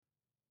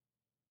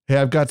Hey,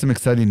 I've got some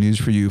exciting news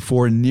for you.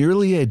 For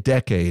nearly a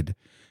decade,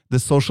 the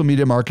Social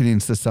Media Marketing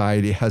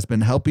Society has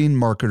been helping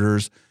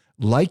marketers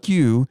like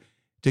you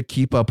to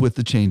keep up with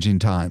the changing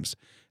times.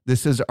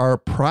 This is our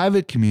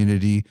private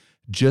community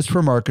just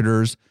for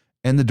marketers,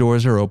 and the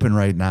doors are open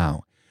right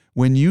now.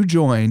 When you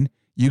join,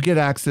 you get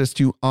access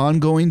to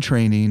ongoing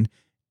training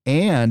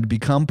and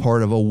become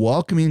part of a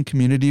welcoming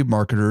community of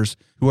marketers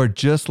who are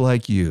just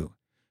like you.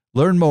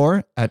 Learn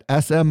more at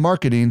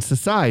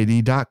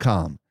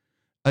smmarketingsociety.com.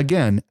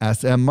 Again,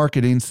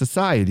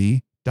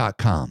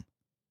 smmarketingsociety.com.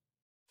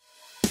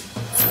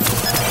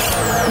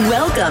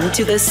 Welcome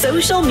to the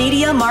Social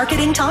Media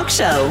Marketing Talk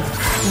Show,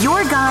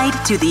 your guide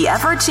to the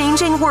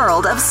ever-changing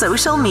world of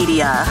social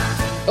media.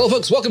 Hello,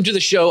 folks. Welcome to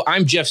the show.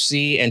 I'm Jeff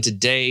C., and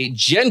today,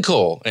 Jen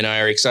Cole and I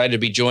are excited to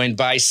be joined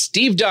by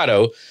Steve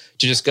Dotto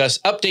to discuss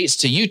updates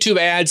to YouTube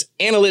ads,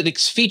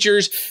 analytics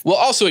features. We'll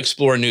also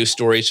explore news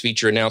stories,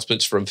 feature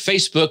announcements from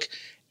Facebook,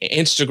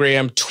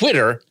 Instagram,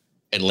 Twitter,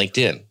 and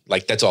LinkedIn.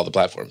 Like, that's all the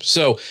platforms.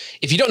 So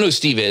if you don't know who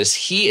Steve is,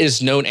 he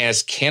is known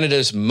as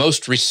Canada's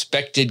most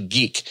respected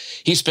geek.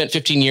 He spent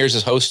 15 years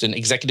as host and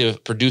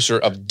executive producer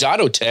of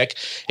Dotto Tech,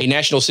 a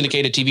national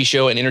syndicated TV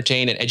show, and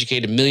entertained and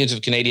educated millions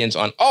of Canadians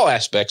on all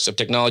aspects of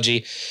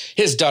technology.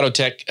 His Dotto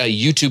Tech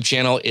YouTube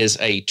channel is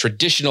a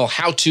traditional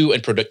how-to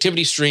and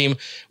productivity stream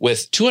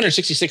with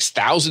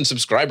 266,000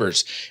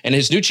 subscribers. And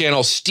his new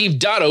channel, Steve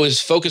Dotto, is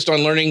focused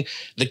on learning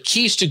the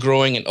keys to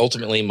growing and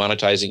ultimately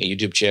monetizing a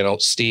YouTube channel.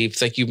 Steve,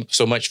 thank you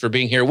so much for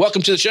being here.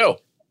 Welcome to the show.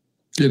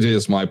 It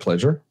is my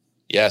pleasure.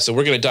 Yeah, so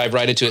we're going to dive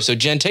right into it. So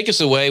Jen, take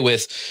us away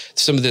with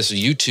some of this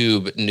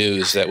YouTube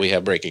news that we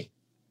have breaking.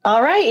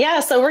 All right. Yeah.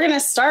 So we're going to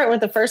start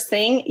with the first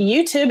thing.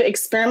 YouTube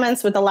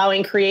experiments with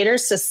allowing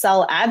creators to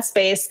sell ad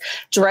space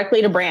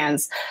directly to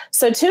brands.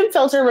 So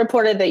TubeFilter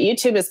reported that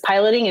YouTube is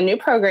piloting a new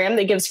program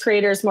that gives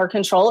creators more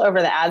control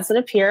over the ads that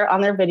appear on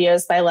their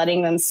videos by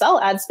letting them sell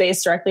ad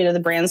space directly to the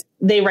brands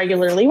they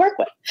regularly work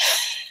with.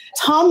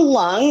 Tom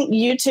Lung,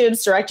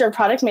 YouTube's director of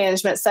product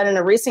management, said in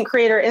a recent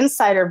Creator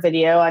Insider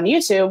video on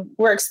YouTube,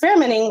 we're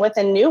experimenting with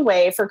a new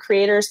way for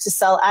creators to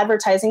sell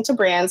advertising to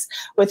brands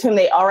with whom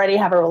they already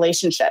have a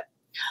relationship.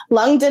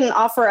 Lung didn't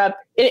offer up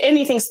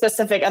anything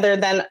specific other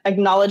than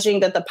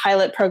acknowledging that the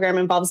pilot program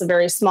involves a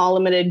very small,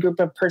 limited group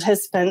of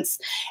participants,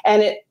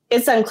 and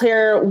it's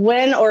unclear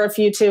when or if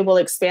YouTube will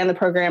expand the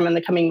program in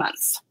the coming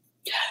months.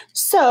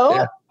 So...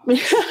 Yeah.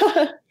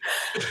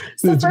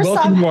 It's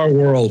welcome to our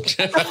world.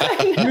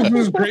 YouTube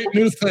is a great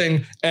new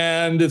thing,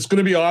 and it's going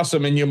to be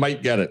awesome, and you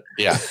might get it.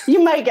 Yeah.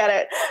 You might get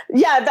it.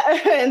 Yeah,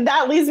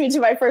 that leads me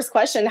to my first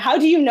question. How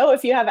do you know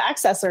if you have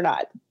access or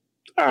not?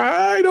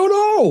 I don't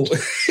know.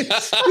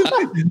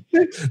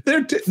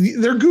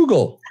 They're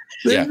Google.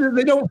 They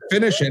don't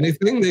finish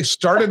anything. They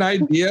start an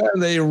idea,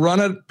 they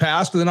run it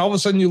past, and then all of a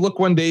sudden you look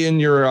one day in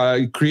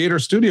your creator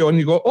studio and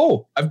you go,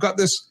 oh, I've got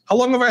this. How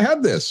long have I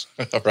had this?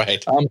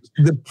 Right.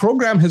 The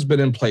program has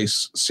been in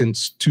place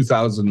since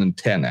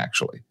 2010,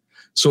 actually.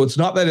 So it's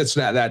not that it's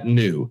not that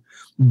new,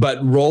 but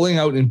rolling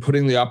out and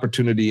putting the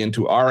opportunity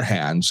into our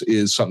hands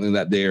is something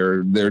that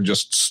they're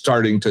just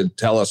starting to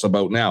tell us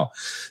about now.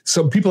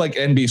 So people like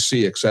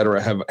NBC, et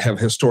cetera, have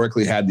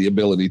historically had the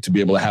ability to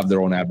be able to have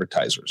their own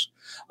advertisers.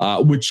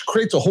 Which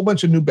creates a whole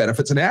bunch of new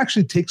benefits, and it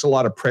actually takes a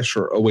lot of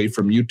pressure away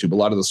from YouTube, a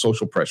lot of the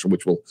social pressure,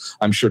 which we'll,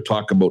 I'm sure,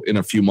 talk about in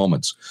a few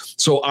moments.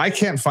 So I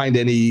can't find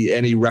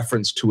any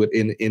reference to it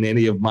in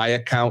any of my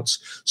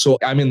accounts. So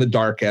I'm in the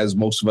dark, as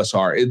most of us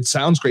are. It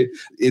sounds great.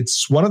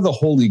 It's one of the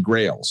holy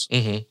grails.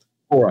 Mm-hmm.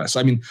 For us.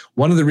 I mean,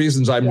 one of the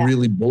reasons I'm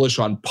really bullish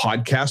on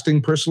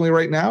podcasting personally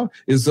right now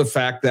is the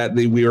fact that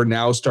we are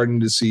now starting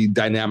to see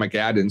dynamic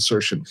ad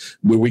insertion,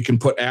 where we can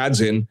put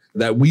ads in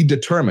that we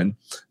determine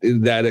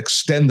that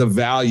extend the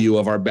value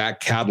of our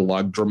back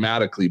catalog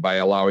dramatically by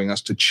allowing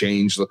us to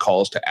change the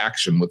calls to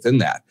action within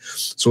that.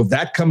 So if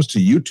that comes to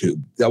YouTube,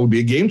 that would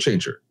be a game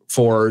changer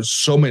for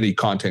so many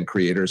content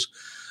creators.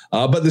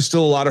 But there's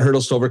still a lot of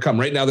hurdles to overcome.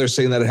 Right now, they're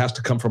saying that it has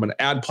to come from an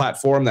ad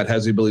platform that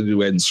has the ability to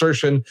do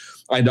insertion.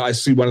 I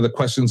see one of the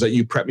questions that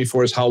you prepped me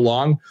for is how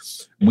long?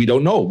 We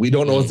don't know. We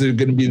don't know if there's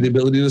going to be the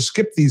ability to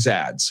skip these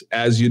ads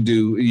as you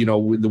do,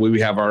 the way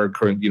we have our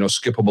current,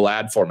 skippable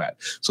ad format.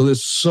 So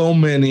there's so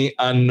many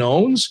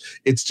unknowns.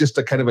 It's just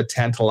a kind of a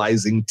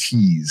tantalizing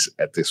tease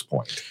at this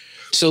point.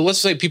 So let's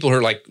say people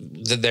are like,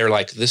 they're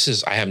like,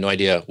 I have no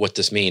idea what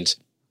this means.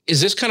 Is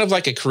this kind of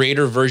like a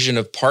creator version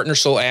of partner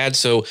sold ads?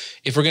 So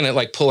if we're going to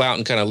like pull out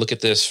and kind of look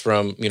at this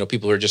from,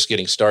 people who are just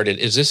getting started,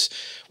 is this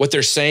what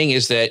they're saying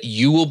is that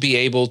you will be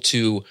able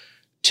to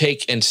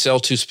take and sell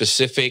to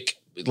specific,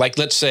 like,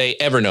 let's say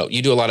Evernote,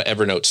 you do a lot of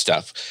Evernote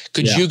stuff.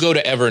 Could you go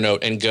to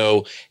Evernote and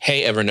go,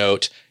 hey,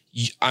 Evernote,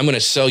 I'm going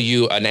to sell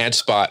you an ad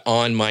spot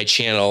on my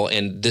channel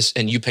and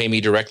you pay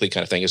me directly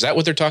kind of thing. Is that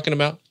what they're talking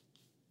about?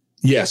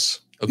 Yes.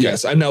 Okay.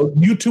 Yes, I know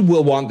YouTube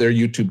will want their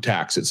YouTube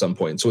tax at some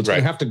point. So it's going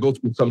to have to go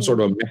through some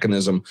sort of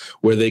mechanism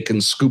where they can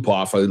scoop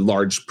off a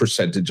large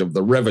percentage of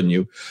the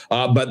revenue.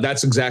 But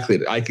that's exactly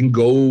it. I can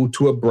go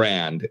to a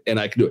brand and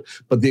I can do it.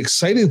 But the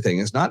exciting thing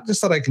is not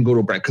just that I can go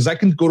to a brand, because I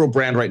can go to a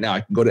brand right now.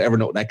 I can go to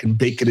Evernote and I can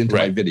bake it into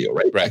my video,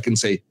 right? I can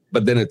say,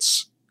 but then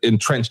it's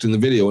entrenched in the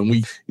video. And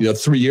we,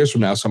 3 years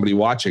from now, somebody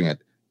watching it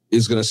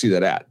is going to see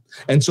that ad.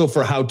 And so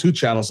for how-to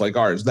channels like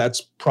ours,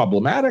 that's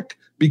problematic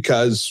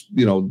because,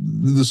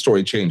 the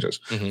story changes.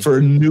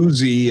 For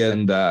newsy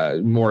and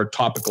more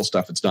topical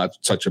stuff, it's not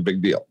such a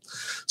big deal.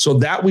 So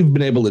that we've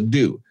been able to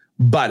do.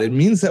 But it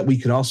means that we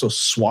can also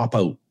swap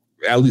out,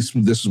 at least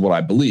this is what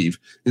I believe,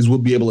 is we'll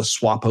be able to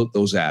swap out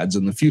those ads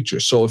in the future.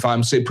 So if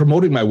I'm, say,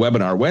 promoting my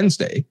webinar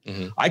Wednesday,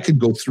 I could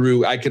go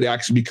through, I could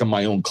actually become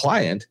my own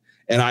client,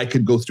 and I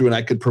could go through and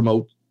I could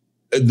promote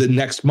the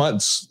next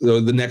month's,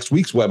 the next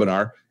week's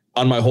webinar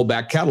on my whole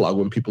back catalog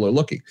when people are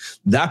looking.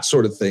 That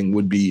sort of thing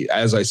would be,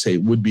 as I say,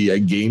 would be a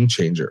game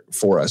changer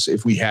for us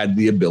if we had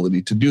the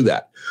ability to do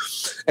that.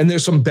 And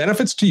there's some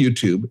benefits to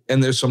YouTube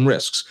and there's some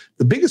risks.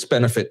 The biggest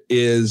benefit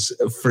is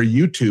for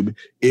YouTube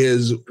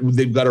is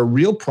they've got a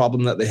real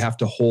problem that they have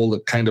to hold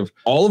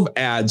all of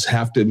ads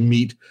have to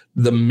meet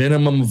the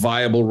minimum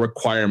viable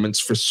requirements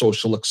for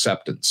social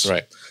acceptance.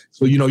 Right.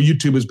 So,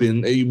 YouTube has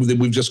been,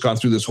 we've just gone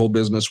through this whole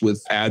business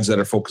with ads that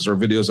are focused or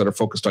videos that are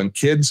focused on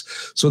kids.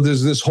 So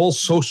there's this whole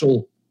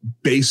social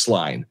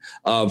baseline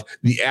of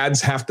the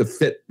ads have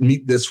to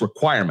meet this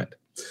requirement.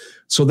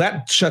 So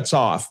that shuts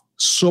off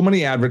so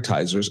many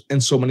advertisers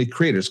and so many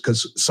creators,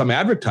 because some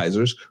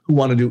advertisers who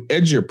want to do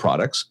edgier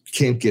products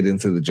can't get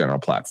into the general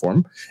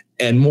platform.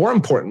 And more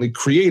importantly,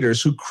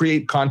 creators who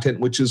create content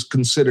which is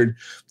considered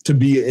to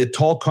be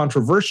at all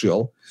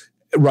controversial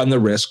run the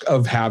risk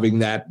of having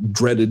that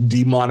dreaded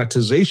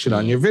demonetization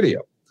on your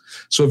video.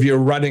 So if you're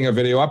running a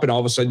video up and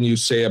all of a sudden you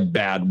say a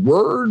bad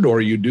word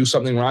or you do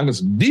something wrong, it's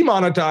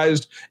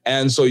demonetized.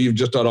 And so you've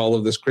just done all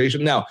of this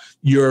creation. Now,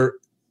 your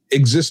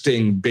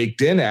existing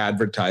baked-in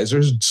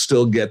advertisers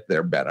still get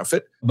their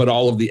benefit, but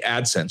all of the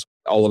AdSense,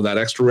 all of that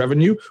extra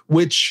revenue,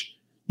 which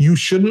you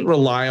shouldn't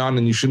rely on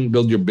and you shouldn't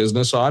build your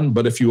business on.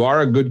 But if you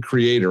are a good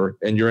creator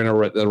and you're in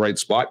the right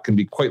spot, can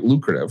be quite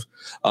lucrative.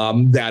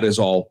 That is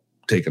all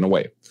taken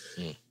away.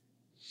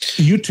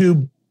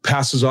 YouTube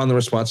passes on the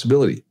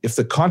responsibility. If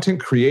the content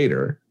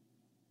creator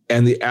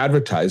and the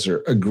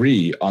advertiser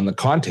agree on the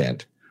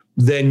content,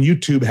 then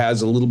YouTube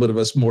has a little bit of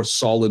a more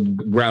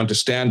solid ground to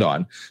stand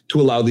on to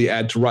allow the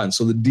ad to run.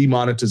 So the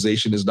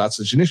demonetization is not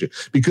such an issue.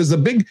 Because the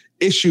big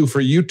issue for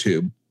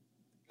YouTube,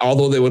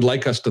 although they would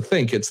like us to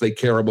think they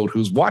care about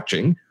who's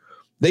watching,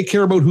 they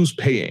care about who's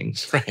paying.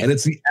 Right. And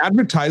it's the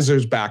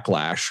advertiser's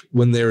backlash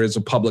when there is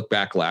a public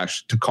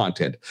backlash to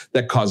content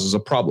that causes a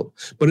problem.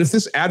 But if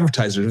this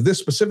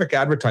specific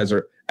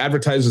advertiser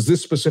advertises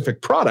this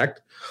specific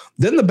product,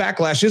 then the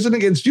backlash isn't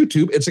against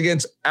YouTube, it's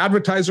against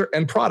advertiser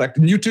and product.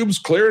 And YouTube's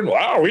clear and,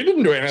 wow, we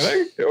didn't do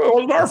anything. It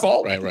wasn't our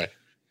fault. Right.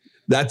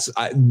 That's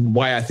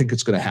why I think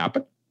it's going to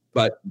happen.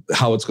 But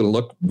how it's going to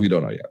look, we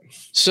don't know yet.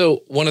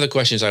 So one of the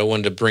questions I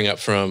wanted to bring up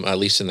from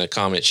Lisa in the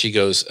comments, she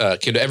goes,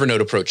 could Evernote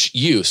approach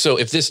you? So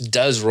if this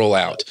does roll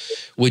out,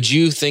 would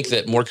you think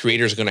that more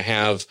creators are going to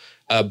have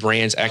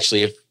brands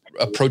actually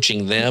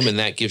approaching them, and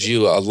that gives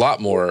you a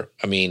lot more?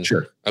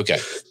 Sure. Okay.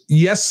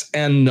 Yes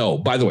and no.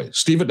 By the way,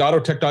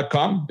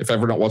 steve@dottotech.com if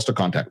Evernote wants to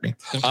contact me.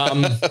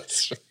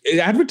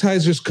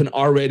 Advertisers can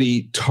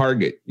already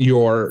target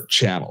your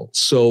channel.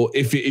 So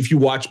if you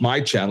watch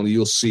my channel,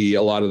 you'll see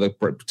a lot of the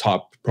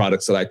top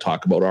products that I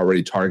talk about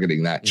already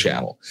targeting that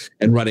channel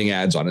and running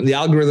ads on it. And the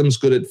algorithm's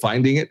good at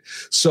finding it.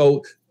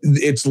 So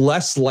it's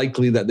less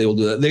likely that they will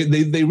do that.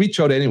 They reach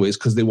out anyways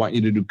because they want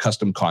you to do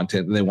custom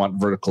content and they want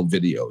vertical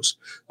videos.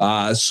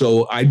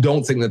 So I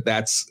don't think that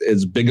that's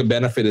as big a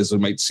benefit as it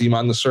might seem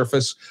on the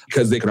surface,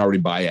 because they can already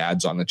buy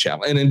ads on the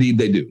channel. And indeed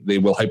they do. They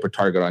will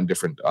hyper-target on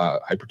different, I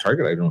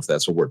don't know if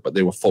that's a word, but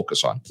they will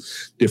focus on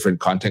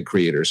different content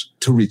creators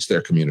to reach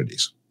their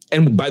communities.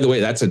 And by the way,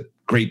 that's a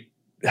great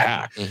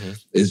hack,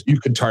 is you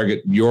can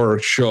target your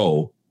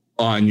show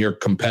on your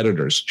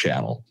competitor's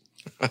channel.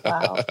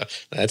 Wow.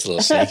 That's a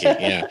little sneaky.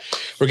 Yeah.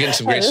 We're getting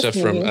some great stuff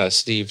from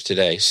Steve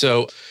today.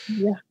 So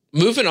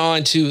moving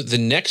on to the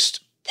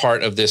next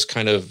part of this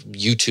kind of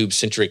YouTube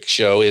centric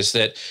show is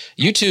that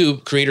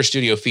YouTube Creator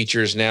Studio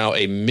features now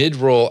a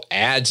mid-roll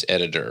ads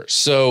editor.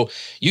 So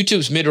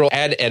YouTube's mid-roll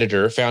ad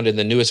editor, found in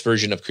the newest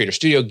version of Creator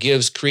Studio,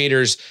 gives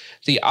creators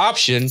the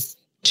option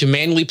to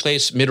manually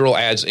place mid-roll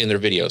ads in their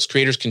videos.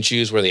 Creators can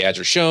choose where the ads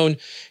are shown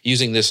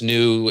using this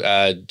new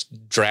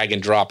drag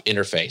and drop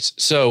interface.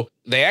 So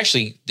they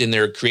actually, in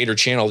their creator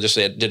channel, just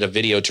did a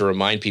video to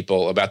remind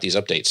people about these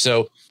updates.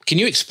 So can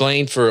you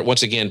explain for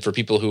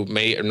people who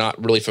are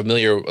not really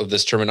familiar with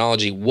this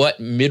terminology, what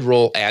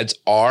mid-roll ads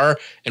are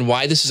and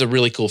why this is a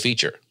really cool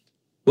feature?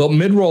 Well,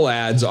 mid-roll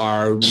ads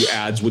are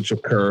ads which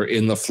occur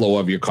in the flow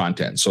of your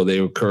content. So they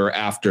occur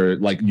after,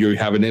 like, you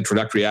have an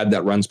introductory ad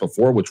that runs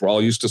before, which we're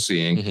all used to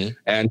seeing.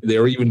 And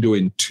they're even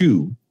doing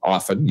two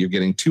often. You're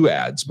getting two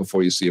ads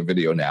before you see a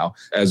video now,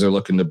 as they're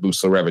looking to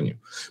boost the revenue.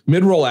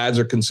 Mid-roll ads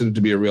are considered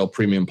to be a real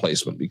premium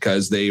placement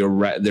because they're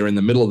in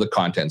the middle of the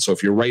content. So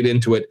if you're right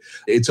into it,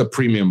 it's a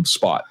premium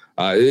spot.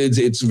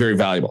 It's very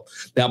valuable.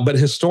 Now, but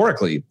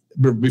historically,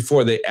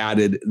 before they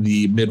added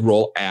the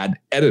mid-roll ad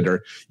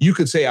editor, you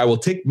could say, I will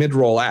take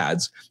mid-roll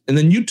ads, and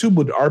then YouTube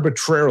would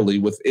arbitrarily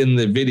within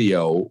the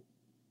video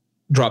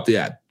drop the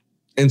ad.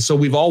 And so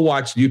we've all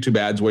watched YouTube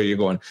ads where you're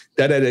going,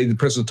 the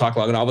person talk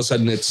long, and all of a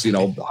sudden it's,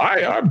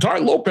 hi, I'm Ty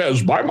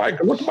Lopez. Look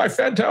at my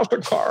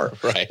fantastic car,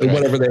 right?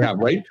 Whatever they have,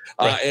 right?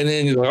 And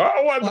then you're like,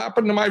 oh, what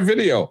happened to my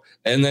video?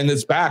 And then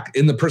it's back,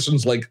 and the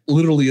person's like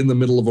literally in the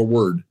middle of a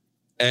word,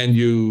 and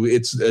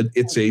it's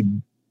a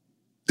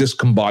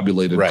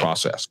discombobulated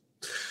process.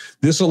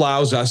 This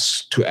allows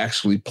us to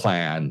actually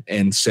plan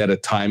and set a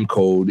time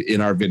code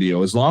in our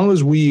video. As long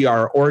as we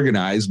are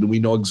organized and we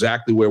know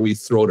exactly where we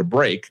throw to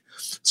break.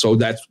 So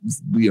that's,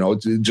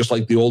 just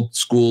like the old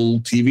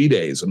school TV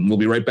days. And we'll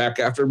be right back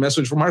after a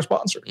message from our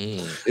sponsor.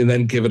 And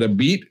then give it a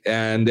beat,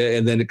 and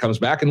then it comes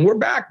back, and we're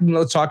back. And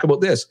let's talk about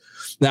this.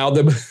 Now,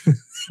 it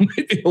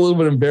might be a little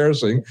bit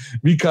embarrassing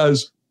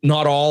because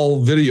not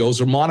all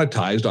videos are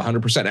monetized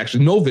 100%.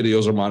 Actually, no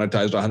videos are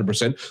monetized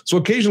 100%. So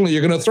occasionally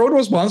you're going to throw to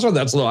a sponsor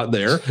that's not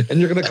there, and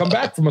you're going to come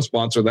back from a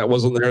sponsor that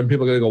wasn't there, and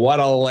people are going to go, what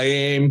a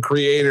lame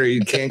creator.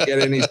 You can't get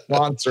any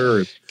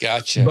sponsors.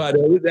 Gotcha. But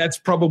that's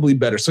probably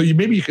better. So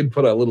maybe you can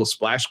put a little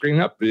splash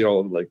screen up,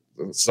 like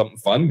something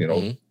fun,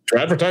 to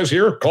advertise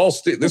here, call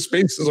Steve. This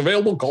space is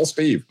available, call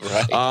Steve.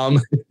 Right.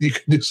 You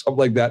can do something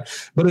like that,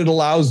 but it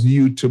allows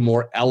you to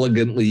more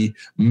elegantly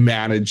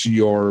manage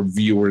your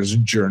viewers'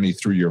 journey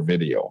through your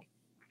video.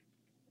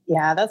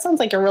 Yeah, that sounds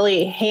like a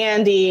really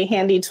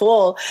handy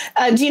tool.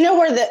 Do you know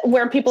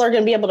where people are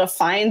going to be able to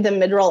find the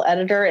mid-roll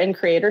editor in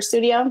Creator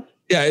Studio?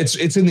 Yeah,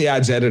 it's in the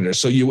ads editor.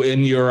 So you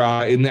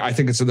I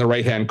think it's in the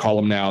right-hand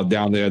column now.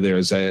 Down there,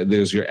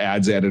 there's your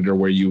ads editor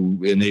where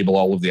you enable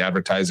all of the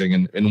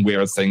advertising and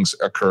where things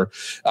occur.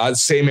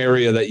 Same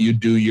area that you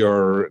do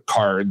your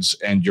cards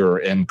and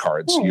your end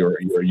cards, your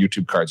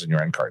YouTube cards and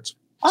your end cards.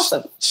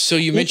 Awesome. So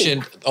you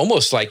mentioned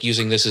almost like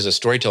using this as a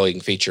storytelling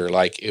feature.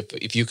 Like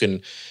if you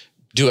can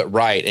do it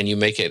right and you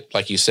make it,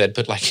 like you said,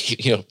 put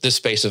this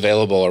space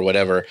available or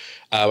whatever.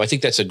 I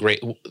think that's a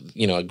great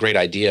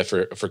idea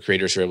for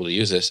creators who are able to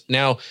use this.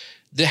 Now,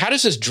 how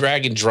does this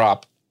drag and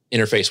drop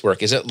interface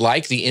work? Is it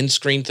like the end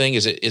screen thing?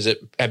 Is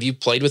it, have you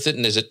played with it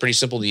and is it pretty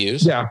simple to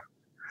use? Yeah.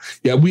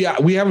 Yeah, we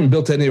haven't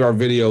built any of our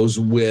videos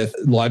with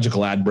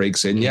logical ad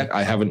breaks in yet.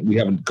 We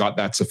haven't got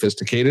that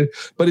sophisticated.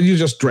 But if you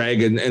just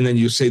drag and then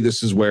you say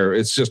this is where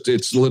it's an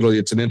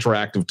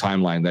interactive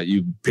timeline that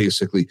you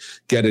basically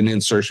get an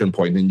insertion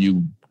point and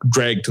you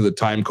drag to the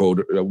time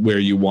code where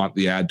you want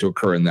the ad to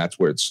occur, and that's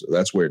where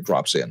it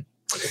drops in.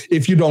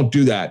 If you don't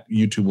do that,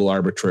 YouTube will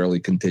arbitrarily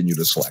continue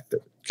to select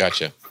it.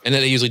 Gotcha. And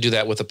then they usually do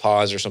that with a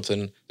pause or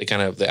something.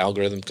 The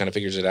algorithm kind of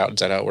figures it out. Is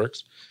that how it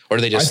works? Or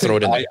do they just throw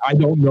it in there? I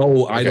don't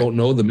know. Okay. I don't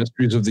know the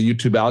mysteries of the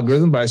YouTube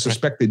algorithm, but I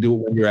suspect they do it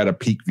when you're at a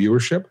peak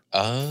viewership.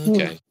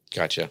 Okay.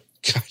 Gotcha.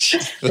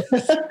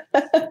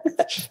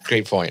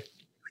 Great point.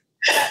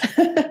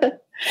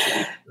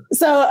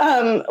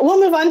 So we'll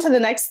move on to the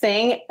next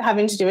thing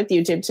having to do with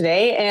YouTube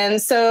today.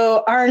 And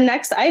so our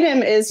next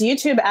item is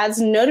YouTube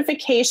adds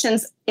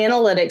notifications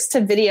analytics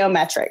to video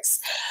metrics.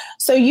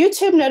 So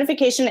YouTube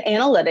notification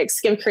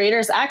analytics give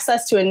creators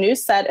access to a new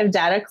set of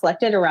data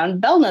collected around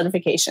bell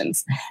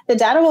notifications. The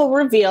data will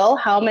reveal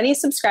how many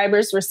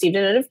subscribers received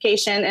a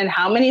notification and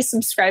how many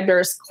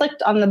subscribers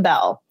clicked on the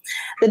bell.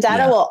 The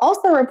data will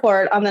also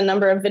report on the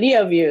number of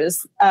video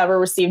views were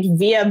received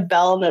via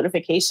bell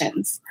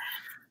notifications.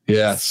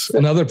 Yes,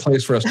 another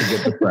place for us to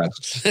get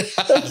depressed.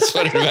 That's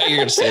what you're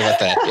going to say about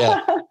that.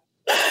 Yeah.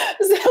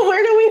 So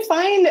where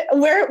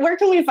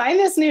can we find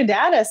this new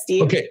data,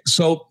 Steve? Okay,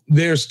 so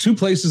there's two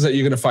places that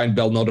you're going to find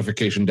bell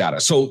notification data.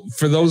 So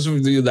for those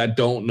of you that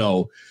don't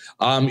know,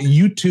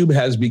 YouTube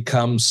has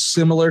become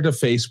similar to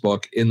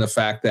Facebook in the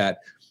fact that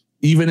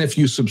even if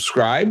you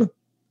subscribe,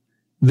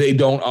 they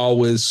don't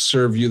always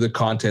serve you the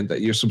content that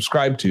you're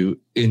subscribed to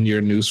in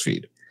your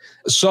newsfeed.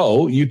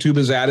 So YouTube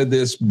has added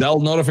this bell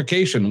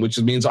notification, which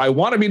means I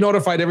want to be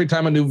notified every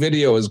time a new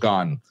video is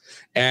gone.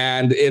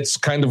 And it's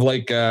kind of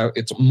like,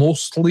 it's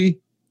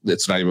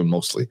not even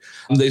mostly.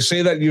 They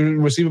say that you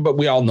receive it, but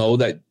we all know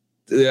that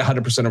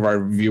 100% of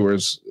our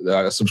viewers,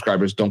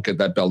 subscribers don't get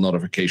that bell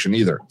notification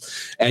either.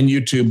 And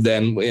YouTube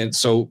then, and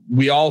so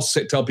we all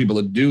tell people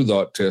to do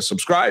that, to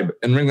subscribe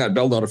and ring that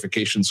bell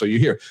notification so you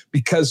hear.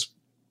 Because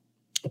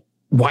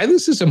why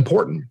this is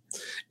important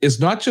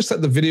is not just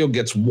that the video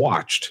gets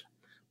watched,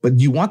 but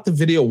you want the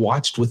video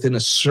watched within a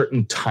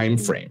certain time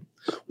frame.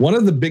 One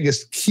of the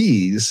biggest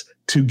keys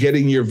to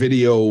getting your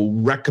video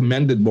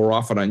recommended more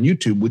often on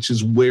YouTube, which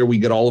is where we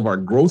get all of our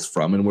growth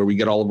from and where we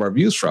get all of our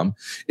views from,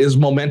 is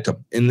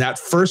momentum. In that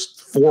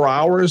first 4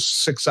 hours,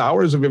 6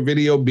 hours of your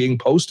video being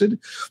posted,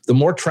 the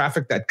more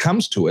traffic that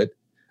comes to it,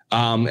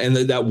 and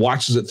that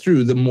watches it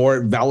through, the more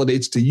it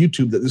validates to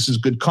YouTube that this is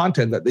good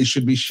content that they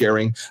should be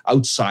sharing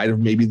outside of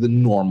maybe the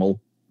normal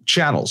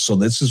channels. So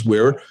this is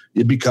where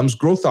it becomes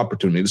growth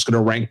opportunity. It's going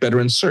to rank better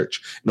in search.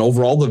 And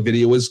overall, the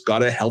video has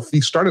got a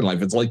healthy start in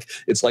life.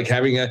 It's like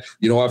having a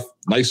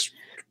nice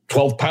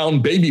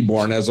 12-pound baby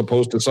born as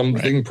opposed to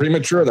something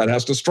premature that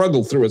has to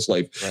struggle through its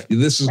life. Right.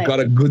 This has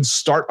got a good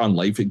start on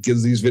life. It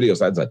gives these videos,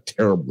 that's a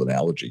terrible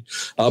analogy,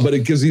 but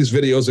it gives these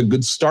videos a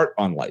good start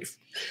on life.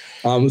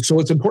 So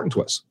it's important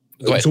to us.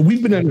 So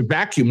we've been in a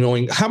vacuum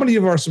knowing how many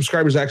of our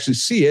subscribers actually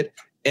see it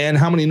and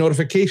how many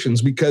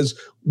notifications, because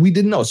we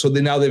didn't know. So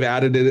now they've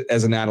added it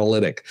as an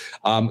analytic.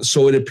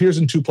 So it appears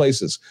in two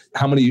places: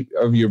 how many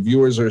of your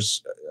viewers are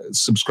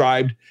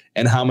subscribed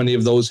and how many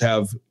of those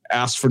have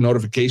asked for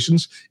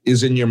notifications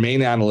is in your main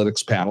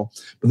analytics panel.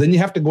 But then you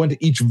have to go into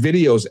each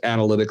video's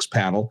analytics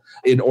panel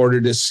in order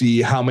to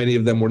see how many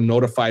of them were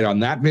notified on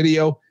that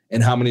video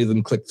and how many of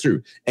them clicked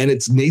through. And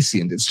it's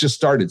nascent. It's just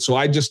started. So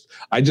I just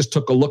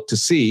took a look to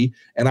see,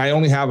 and I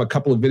only have a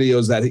couple of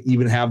videos that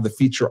even have the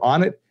feature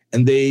on it.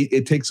 And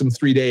it takes them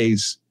 3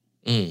 days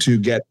to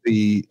get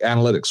the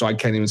analytics. So I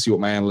can't even see what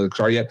my analytics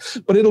are yet,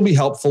 but it'll be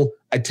helpful.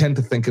 I tend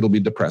to think it'll be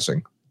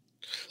depressing.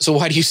 So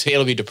why do you say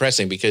it'll be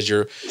depressing? Because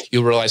you'll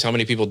realize how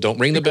many people don't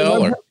ring the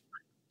bell?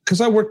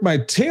 Because I worked my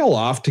tail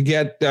off to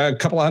get a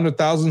couple of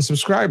 100,000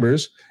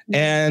 subscribers.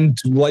 And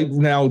like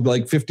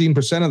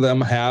 15% of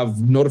them have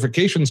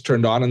notifications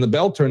turned on and the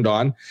bell turned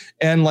on.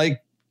 And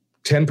like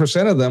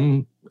 10% of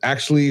them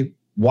actually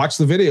watch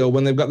the video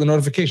when they've got the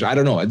notification. I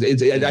don't know. I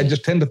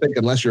just tend to think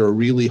unless you're a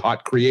really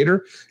hot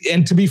creator.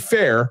 And to be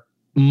fair,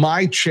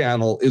 my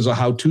channel is a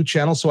how-to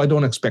channel, so I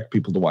don't expect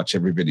people to watch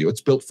every video.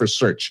 It's built for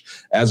search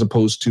as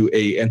opposed to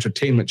a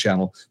entertainment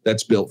channel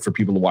that's built for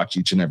people to watch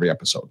each and every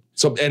episode.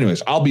 So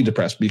anyways, I'll be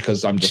depressed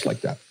because I'm just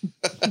like that.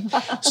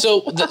 So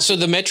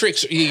the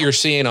metrics you're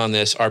seeing on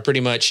this are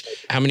pretty much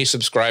how many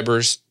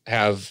subscribers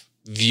have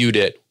viewed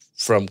it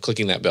from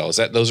clicking that bell.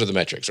 Those are the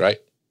metrics, right?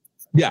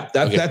 Yeah,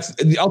 that's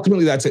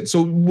ultimately that's it.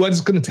 So what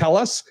it's going to tell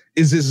us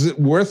is it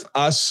worth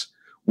us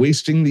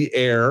wasting the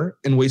air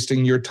and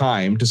wasting your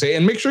time to say,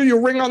 and make sure you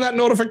ring on that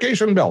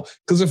notification bell,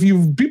 because if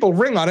people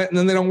ring on it and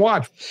then they don't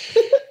watch.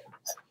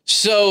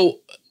 So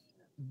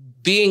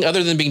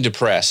other than being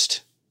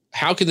depressed,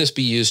 how can this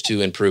be used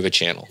to improve a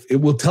channel? It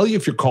will tell you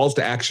if your calls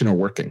to action are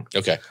working.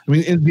 Okay. I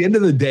mean, at the end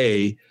of the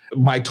day,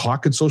 my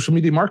talk in social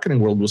media marketing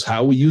world was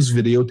how we use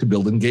video to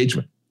build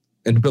engagement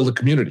and to build a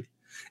community,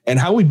 and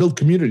how we build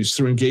communities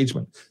through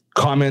engagement.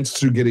 Comments,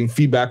 through getting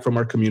feedback from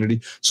our community.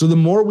 So the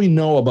more we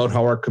know about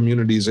how our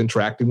community is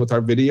interacting with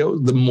our video,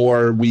 the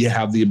more we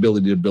have the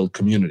ability to build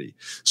community.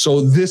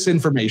 So this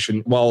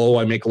information, while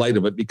I make light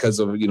of it because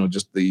of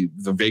just the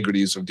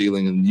vagaries of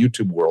dealing in the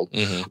YouTube world,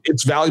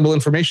 it's valuable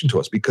information to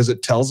us because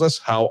it tells us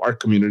how our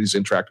community is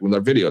interacting with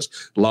our videos.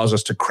 It allows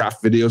us to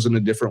craft videos in a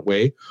different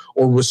way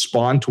or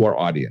respond to our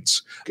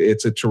audience.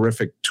 It's a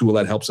terrific tool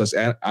that helps us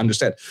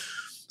understand.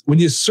 When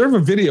you serve a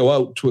video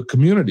out to a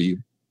community,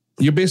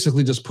 you're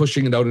basically just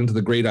pushing it out into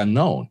the great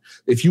unknown.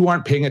 If you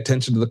aren't paying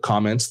attention to the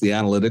comments, the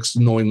analytics,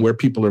 knowing where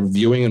people are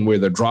viewing and where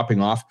they're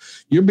dropping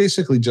off, you're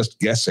basically just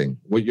guessing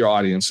what your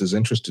audience is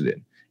interested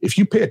in. If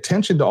you pay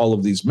attention to all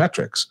of these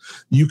metrics,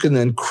 you can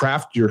then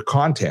craft your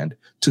content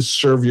to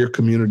serve your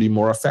community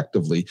more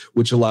effectively,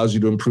 which allows you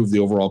to improve the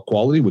overall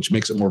quality, which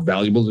makes it more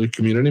valuable to the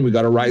community. We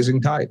got a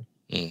rising tide.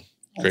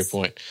 Great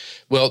point.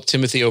 Well,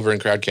 Timothy over in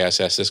Crowdcast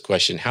asked this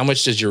question: how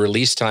much does your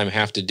release time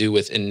have to do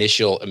with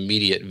initial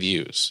immediate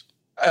views?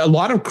 A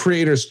lot of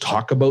creators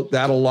talk about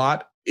that a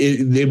lot.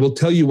 They will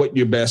tell you what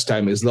your best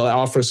time is. They'll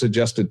offer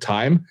suggested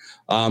time.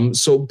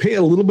 So pay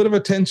a little bit of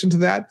attention to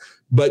that.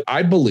 But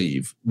I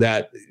believe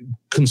that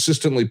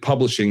consistently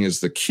publishing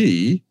is the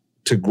key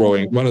to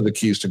growing, one of the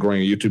keys to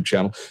growing a YouTube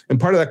channel. And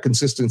part of that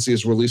consistency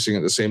is releasing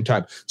at the same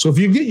time. So if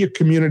you get your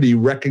community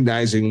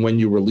recognizing when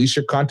you release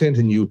your content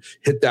and you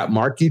hit that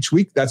mark each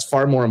week, that's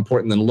far more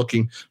important than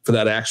looking for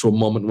that actual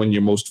moment when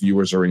your most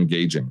viewers are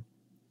engaging.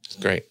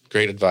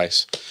 Great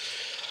advice.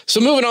 So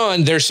moving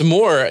on, there's some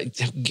more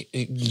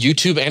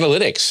YouTube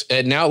analytics.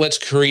 And now lets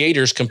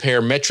creators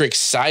compare metrics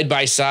side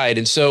by side.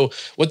 And so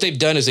what they've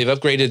done is they've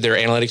upgraded their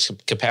analytics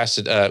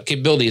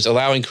capabilities,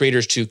 allowing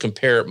creators to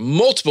compare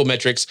multiple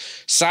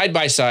metrics side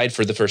by side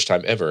for the first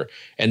time ever.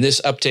 And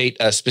this update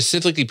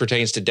specifically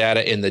pertains to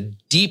data in the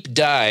deep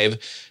dive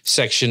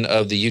section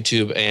of the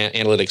YouTube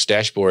analytics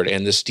dashboard.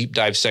 And this deep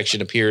dive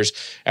section appears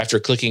after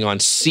clicking on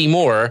See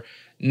More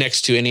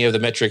next to any of the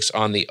metrics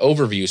on the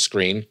overview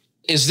screen.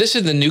 Is this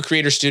in the new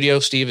Creator Studio,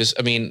 Steve? This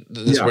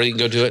is where you can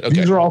go do it? Okay.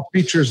 These are all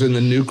features in the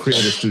new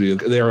Creator Studio.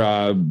 They're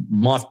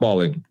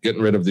mothballing,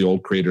 getting rid of the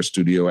old Creator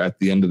Studio at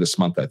the end of this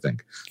month, I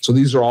think. So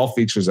these are all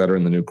features that are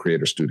in the new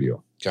Creator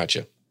Studio.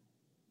 Gotcha.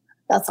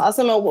 That's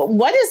awesome.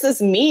 What does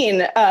this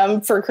mean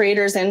for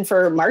creators and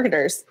for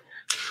marketers?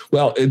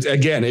 Well,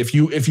 again, if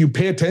you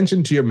pay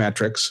attention to your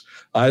metrics,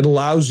 it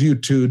allows you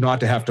to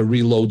not to have to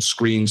reload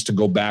screens to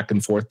go back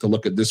and forth to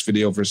look at this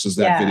video versus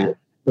that video.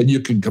 But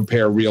you can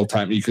compare real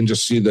time. You can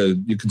just see the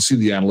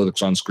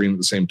analytics on screen at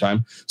the same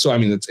time. So, I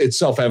mean, it's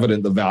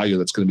self-evident the value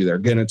that's going to be there.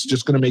 Again, it's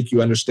just going to make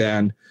you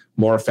understand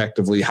more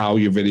effectively how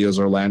your videos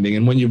are landing,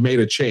 and when you've made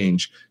a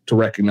change, to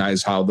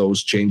recognize how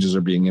those changes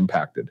are being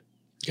impacted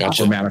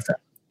or manifest.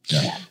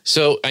 Yeah.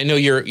 So I know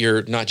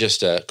you're not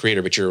just a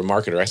creator, but you're a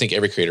marketer. I think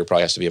every creator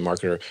probably has to be a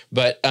marketer.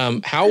 But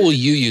how will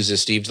you use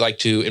this, Steve,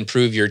 to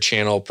improve your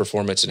channel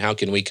performance, and how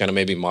can we kind of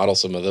maybe model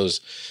some of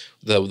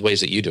the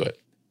ways that you do it?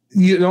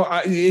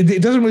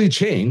 It doesn't really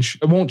change.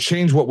 It won't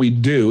change what we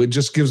do. It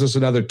just gives us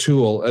another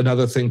tool,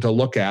 another thing to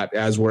look at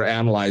as we're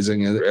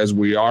analyzing, as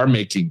we are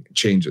making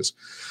changes.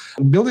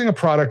 Building a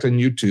product on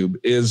YouTube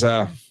is,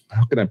 how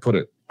can I put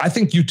it? I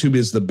think YouTube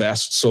is the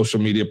best social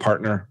media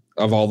partner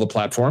of all the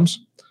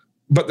platforms,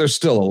 but they're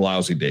still a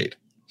lousy date.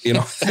 You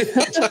know,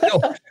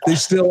 they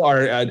still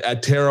are a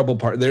terrible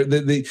part.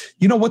 They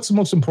you know, what's the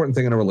most important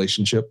thing in a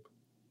relationship?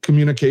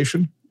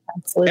 Communication.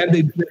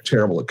 Absolutely. And they're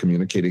terrible at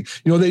communicating.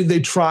 You know, they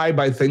try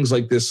by things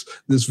like this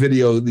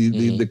video,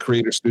 the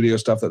creator studio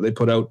stuff that they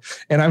put out.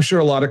 And I'm sure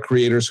a lot of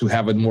creators who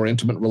have a more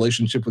intimate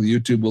relationship with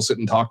YouTube will sit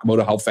and talk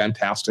about how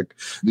fantastic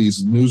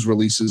these news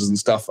releases and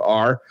stuff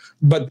are,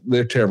 but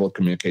they're terrible at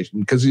communication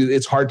because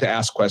it's hard to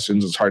ask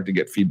questions. It's hard to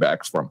get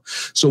feedback from.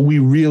 So we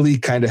really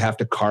kind of have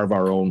to carve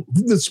our own,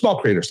 the small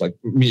creators like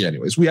me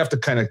anyways, we have to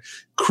kind of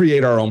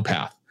create our own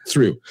path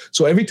through.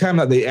 So every time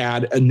that they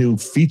add a new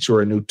feature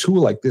or a new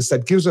tool like this,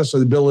 that gives us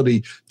the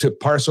ability to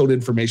parse out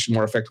information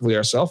more effectively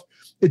ourselves.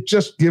 It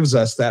just gives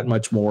us that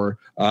much more,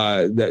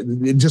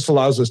 it just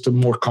allows us to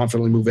more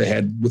confidently move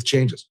ahead with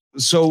changes.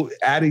 So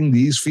adding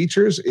these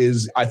features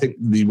is, I think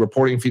the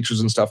reporting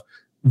features and stuff,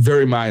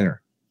 very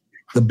minor.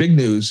 The big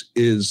news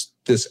is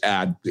this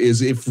ad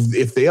is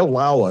if they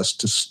allow us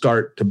to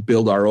start to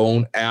build our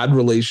own ad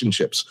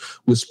relationships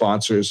with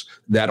sponsors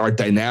that are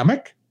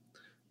dynamic,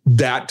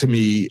 that to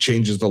me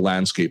changes the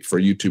landscape for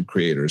YouTube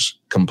creators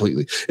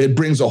completely. It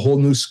brings a whole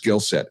new skill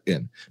set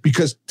in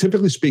because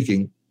typically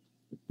speaking,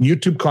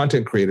 YouTube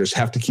content creators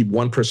have to keep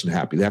one person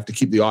happy. They have to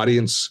keep the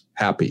audience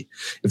happy.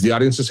 If the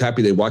audience is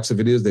happy, they watch the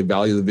videos, they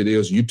value the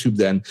videos. YouTube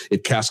then,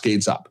 it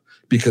cascades up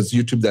because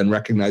YouTube then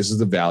recognizes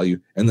the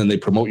value and then they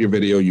promote your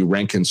video. You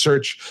rank in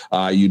search,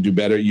 you do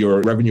better.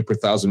 Your revenue per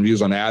 1,000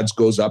 views on ads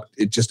goes up.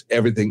 It just,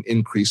 everything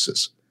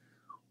increases.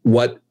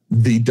 What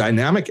the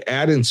dynamic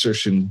ad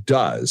insertion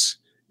does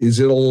is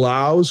it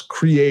allows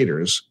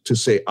creators to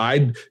say,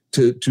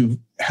 to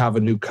have a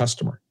new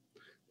customer.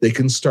 They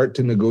can start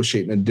to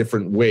negotiate in a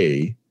different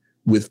way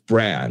with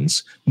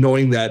brands,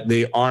 knowing that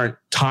they aren't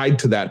tied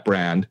to that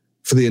brand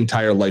for the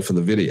entire life of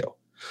the video.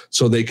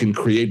 So they can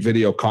create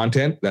video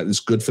content that is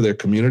good for their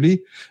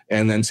community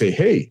and then say,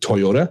 hey,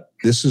 Toyota,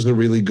 this is a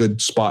really good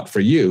spot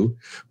for you.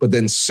 But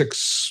then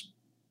 6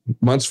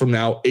 months from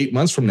now, 8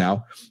 months from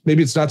now,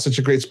 maybe it's not such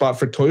a great spot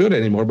for Toyota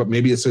anymore, but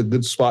maybe it's a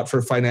good spot for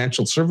a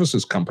financial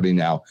services company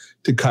now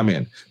to come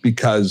in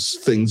because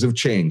things have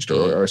changed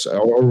or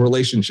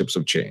relationships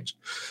have changed.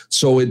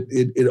 So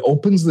it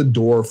opens the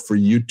door for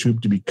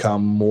YouTube to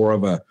become more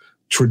of a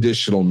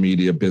traditional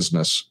media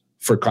business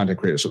for content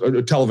creators.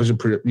 So television,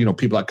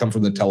 people that come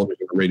from the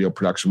television and radio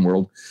production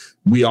world,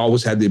 we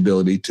always had the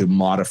ability to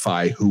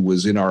modify who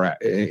was in our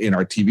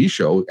TV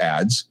show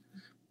ads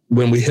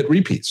when we hit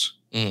repeats.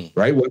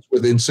 Right? Once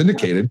within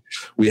syndicated,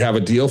 we have a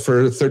deal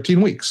for 13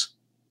 weeks.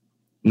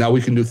 Now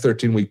we can do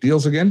 13-week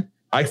deals again.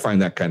 I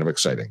find that kind of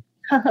exciting.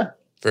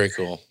 Very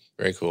cool.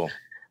 Very cool.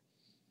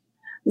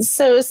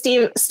 So,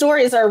 Steve,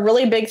 stories are a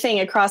really big thing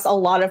across a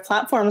lot of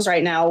platforms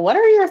right now. What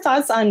are your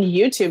thoughts on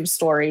YouTube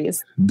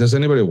stories? Does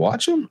anybody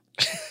watch them?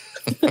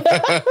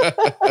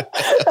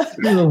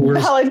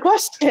 Valid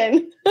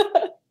question.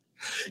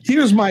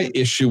 Here's my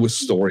issue with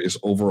stories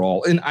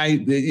overall. And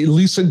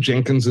Lisa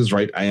Jenkins is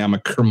right. I am a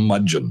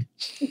curmudgeon.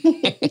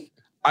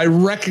 I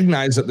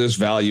recognize that there's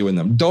value in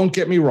them. Don't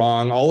get me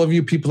wrong. All of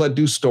you people that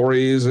do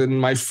stories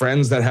and my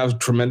friends that have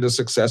tremendous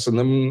success in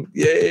them,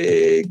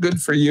 yay,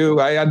 good for you.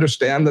 I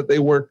understand that they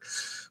work,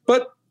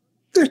 but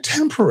they're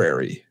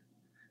temporary.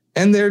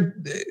 And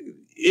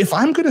if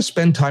I'm going to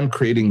spend time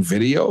creating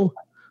video,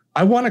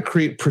 I want to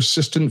create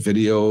persistent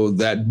video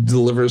that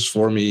delivers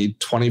for me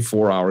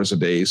 24 hours a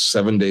day,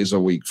 7 days a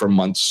week for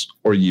months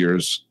or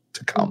years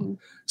to come.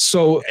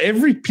 So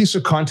every piece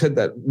of content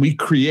that we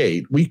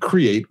create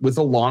with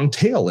a long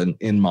tail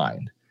in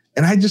mind.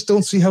 And I just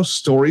don't see how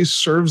stories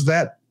serves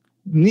that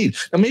need.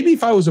 Now, maybe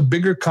if I was a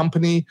bigger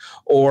company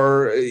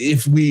or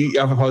if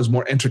I was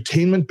more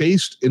entertainment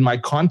based in my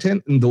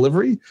content and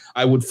delivery,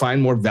 I would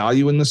find more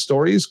value in the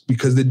stories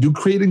because they do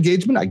create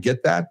engagement. I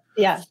get that.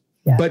 Yeah.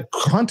 But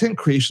content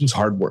creation is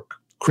hard work.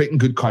 Creating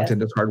good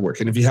content is hard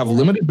work. And if you have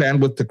limited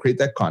bandwidth to create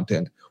that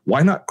content,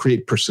 why not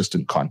create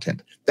persistent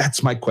content?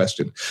 That's my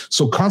question.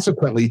 So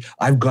consequently,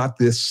 I've got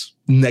this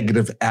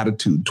negative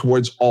attitude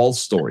towards all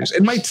stories.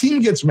 And my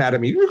team gets mad at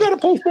me. You got to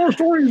post more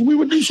stories. We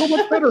would do so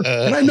much better.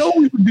 And I know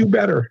we would do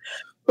better.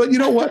 But you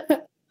know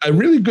what? A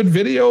really good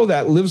video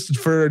that lives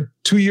for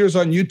 2 years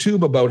on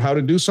YouTube about how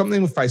to do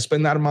something, if I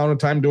spend that amount of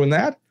time doing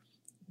that,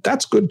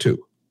 that's good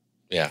too.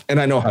 Yeah. And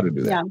I know how to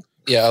do that. Yeah.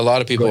 Yeah, a lot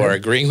of people are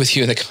agreeing with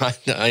you in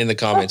the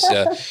comments.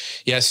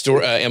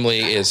 Emily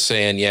is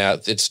saying,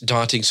 it's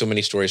daunting, so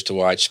many stories to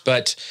watch.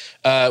 But,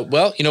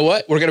 well, you know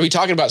what? We're going to be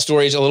talking about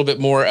stories a little bit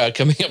more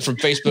coming up from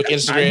Facebook,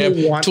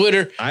 Instagram,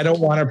 Twitter. I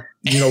don't want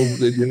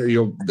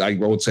to, I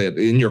won't say it,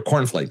 in your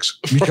cornflakes,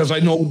 because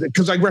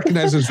I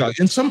recognize this value.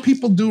 And some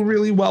people do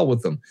really well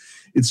with them.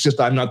 It's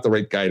just I'm not the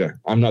right guy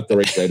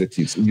to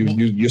teach.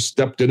 You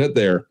stepped in it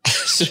there.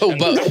 So,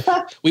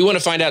 but we want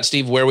to find out,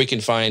 Steve, where we can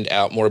find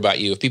out more about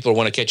you. If people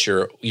want to catch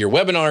your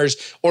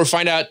webinars or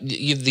find out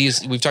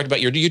we've talked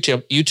about your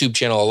YouTube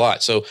channel a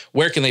lot. So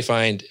where can they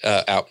find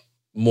out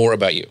more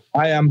about you?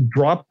 I am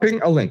dropping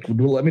a link.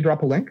 Let me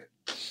drop a link.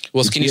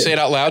 Well, can you say it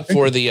out loud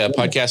for the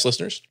podcast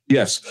listeners?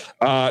 Yes.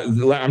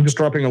 I'm just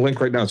dropping a link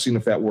right now, seeing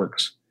if that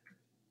works.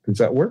 Does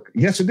that work?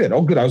 Yes, it did.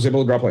 Oh, good. I was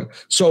able to drop one.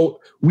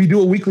 So we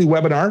do a weekly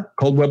webinar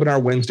called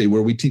Webinar Wednesday,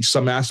 where we teach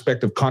some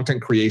aspect of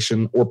content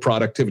creation or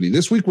productivity.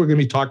 This week, we're going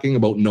to be talking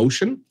about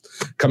Notion.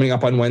 Coming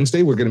up on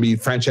Wednesday, we're going to be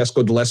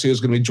Francesco D'Alessio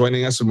is going to be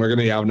joining us, and we're going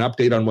to have an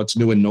update on what's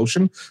new in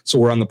Notion. So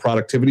we're on the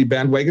productivity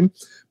bandwagon.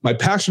 My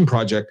passion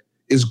project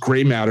is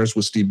Grey Matters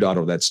with Steve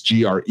Dotto. That's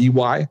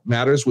Grey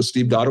Matters with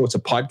Steve Dotto. It's a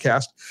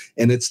podcast,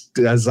 and it's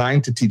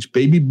designed to teach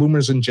baby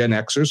boomers and Gen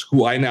Xers,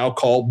 who I now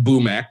call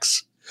Boom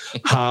X,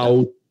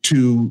 how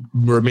to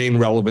remain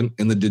relevant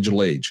in the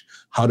digital age,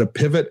 how to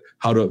pivot,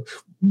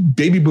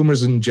 baby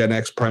boomers and Gen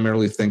X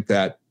primarily think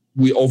that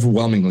we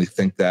overwhelmingly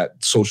think that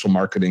social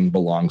marketing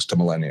belongs to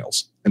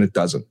millennials, and it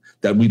doesn't,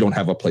 that we don't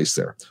have a place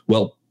there.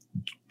 Well,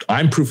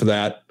 I'm proof of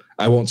that.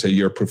 I won't say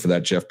you're proof of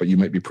that, Jeff, but you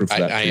might be proof of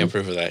that. I am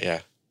proof of that.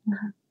 Yeah.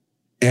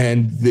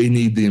 And they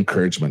need the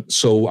encouragement.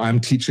 So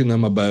I'm teaching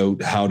them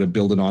about how to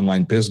build an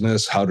online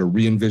business, how to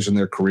re-envision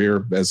their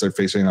career as they're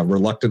facing a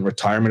reluctant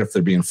retirement, if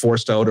they're being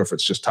forced out, or if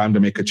it's just time to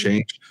make a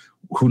change.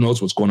 Who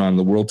knows what's going on in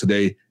the world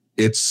today?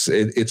 It's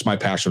my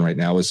passion right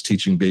now, is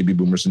teaching baby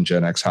boomers and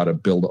Gen X how to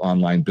build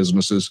online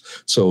businesses.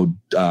 So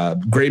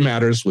Grey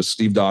Matters with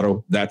Steve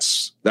Dotto.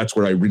 That's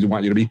where I really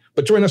want you to be.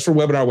 But join us for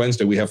Webinar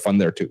Wednesday. We have fun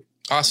there too.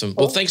 Awesome.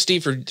 Well, thanks,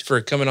 Steve,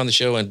 for coming on the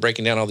show and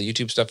breaking down all the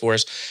YouTube stuff for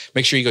us.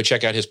 Make sure you go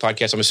check out his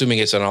podcast. I'm assuming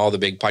it's on all the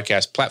big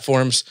podcast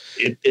platforms.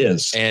 It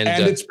is. And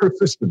it's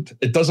persistent.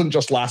 It doesn't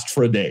just last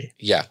for a day.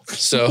 Yeah.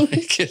 So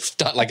it's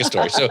not like a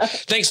story. So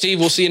thanks,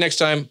 Steve. We'll see you next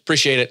time.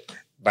 Appreciate it.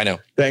 Bye now.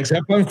 Thanks.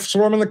 Have fun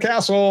swarming the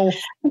castle.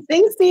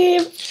 Thanks,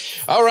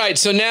 Steve. All right.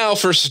 So now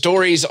for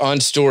stories on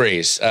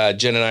stories.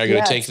 Jen and I are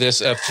going to take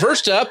this.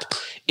 First up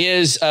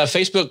is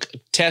Facebook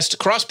test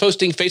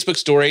cross-posting Facebook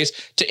stories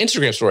to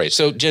Instagram stories.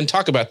 So Jen,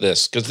 talk about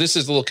this, because this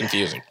is a little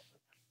confusing.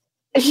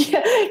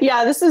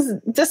 Yeah, this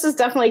is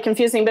definitely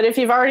confusing. But if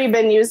you've already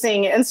been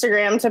using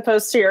Instagram to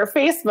post to your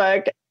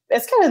Facebook,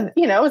 it's kind of,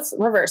 it's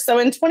reversed. So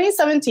in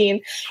 2017,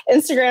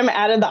 Instagram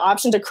added the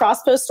option to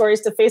cross-post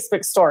stories to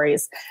Facebook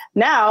stories.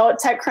 Now,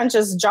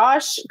 TechCrunch's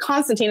Josh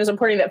Constantine is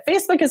reporting that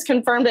Facebook has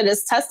confirmed it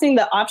is testing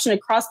the option to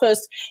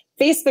cross-post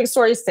Facebook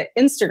stories to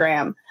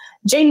Instagram.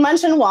 Jane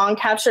Munchin Wong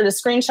captured a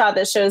screenshot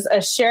that shows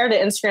a share to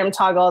Instagram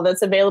toggle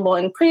that's available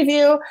in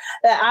preview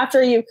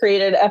after you've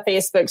created a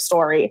Facebook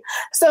story.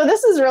 So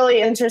this is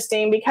really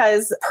interesting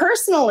because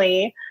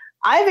personally,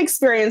 I've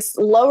experienced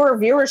lower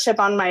viewership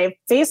on my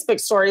Facebook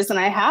stories than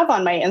I have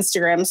on my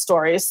Instagram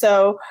stories.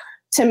 So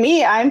to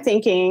me, I'm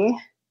thinking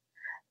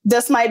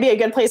this might be a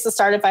good place to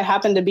start if I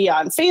happen to be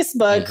on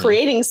Facebook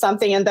creating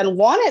something and then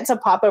want it to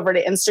pop over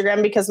to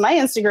Instagram, because my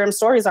Instagram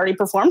stories already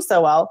perform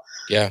so well.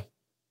 Yeah.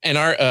 And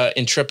our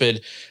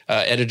intrepid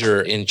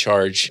editor in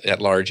charge,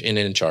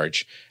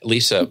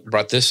 Lisa,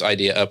 brought this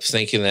idea up,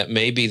 thinking that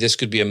maybe this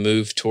could be a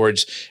move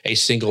towards a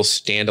single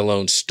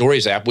standalone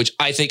stories app, which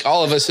I think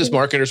all of us as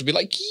marketers would be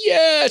like,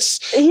 yes,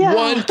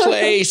 one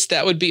place.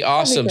 That would be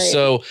awesome.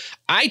 So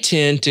I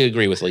tend to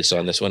agree with Lisa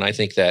on this one. I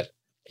think that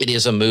it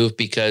is a move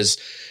because,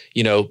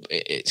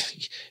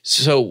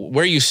 so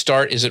where you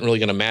start isn't really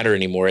going to matter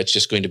anymore. It's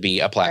just going to be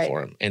a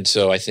platform. Right. And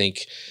so I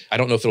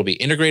don't know if it'll be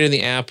integrated in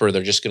the app or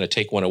they're just going to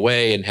take one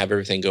away and have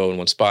everything go in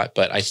one spot,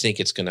 but I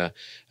think it's going to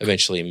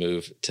eventually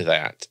move to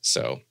that.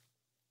 So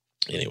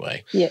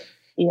anyway.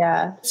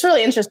 Yeah. It's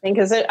really interesting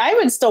because I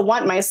would still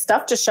want my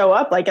stuff to show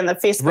up like in the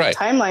Facebook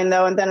timeline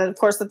though. And then of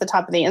course at the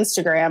top of the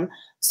Instagram.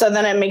 So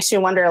then it makes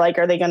you wonder, like,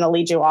 are they going to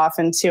lead you off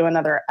into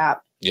another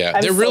app?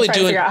 Yeah, they're really trying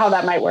to figure out how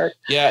that might work.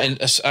 Yeah, and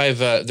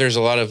there's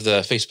a lot of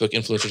the Facebook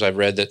influencers I've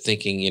read that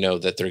thinking,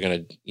 that they're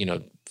going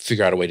to,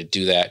 figure out a way to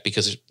do that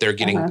because they're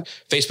getting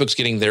Facebook's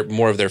getting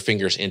more of their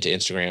fingers into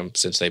Instagram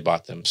since they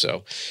bought them.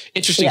 So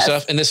interesting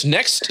stuff. And this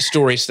next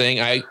stories thing,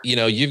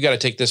 you've got to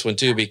take this one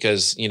too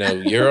because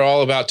you're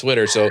all about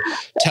Twitter. So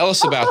tell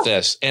us about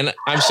this. And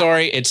I'm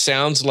sorry, it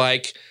sounds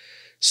like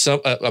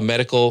a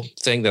medical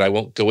thing that I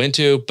won't go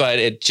into, but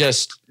it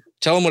just.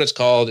 Tell them what it's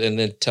called and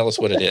then tell us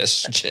what it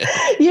is.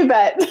 You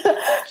bet.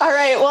 All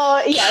right.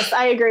 Well, yes,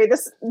 I agree.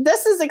 This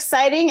is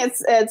exciting.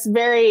 It's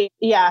very,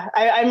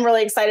 I'm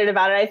really excited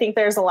about it. I think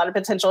there's a lot of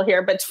potential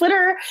here, but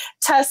Twitter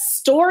tests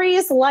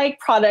stories-like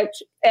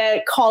product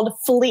called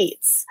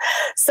Fleets.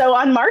 So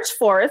on March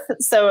 4th,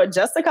 so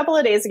just a couple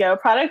of days ago,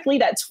 product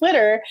lead at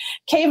Twitter,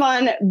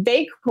 Kayvon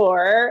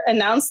Bakor,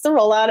 announced the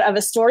rollout of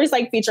a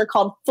stories-like feature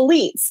called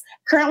Fleets,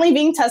 currently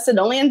being tested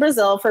only in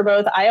Brazil for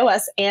both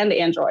iOS and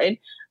Android.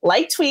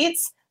 Like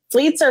tweets,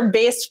 Fleets are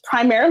based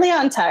primarily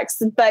on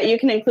text, but you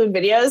can include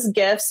videos,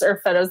 GIFs,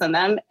 or photos in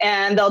them,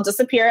 and they'll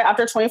disappear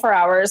after 24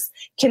 hours,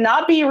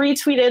 cannot be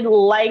retweeted,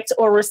 liked,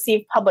 or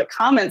receive public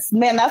comments.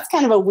 Man, that's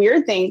kind of a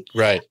weird thing.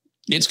 Right.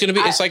 It's going to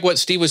be, it's like what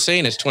Steve was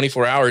saying, it's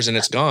 24 hours and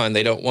it's gone.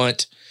 They don't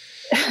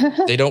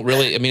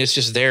really, it's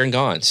just there and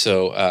gone.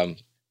 So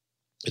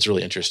it's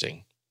really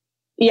interesting.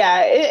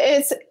 Yeah,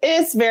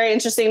 it's very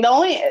interesting.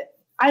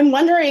 I'm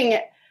wondering,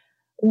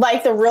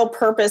 like the real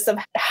purpose of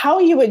how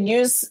you would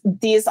use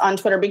these on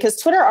Twitter, because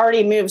Twitter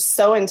already moves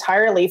so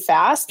entirely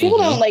fast. People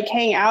don't like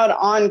hang out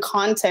on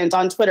content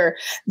on Twitter.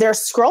 They're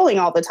scrolling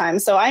all the time.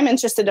 So I'm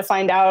interested to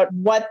find out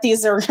what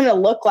these are going to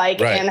look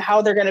like and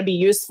how they're going to be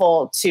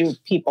useful to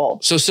people.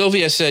 So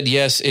Sylvia said,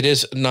 yes, it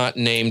is not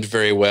named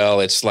very well.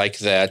 It's like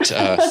that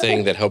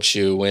thing that helps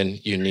you when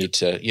you need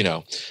to,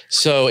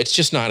 so it's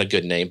just not a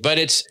good name,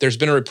 but there's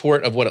been a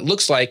report of what it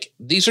looks like.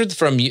 These are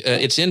from,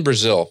 it's in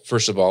Brazil.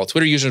 First of all,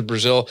 Twitter users in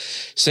Brazil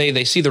say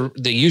they see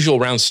the usual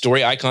round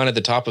story icon at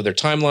the top of their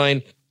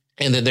timeline.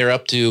 And then they're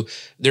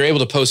able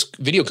to post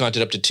video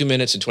content up to 2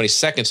 minutes and 20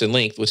 seconds in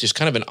length, which is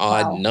kind of an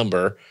odd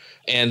number.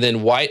 And then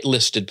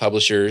whitelisted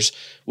publishers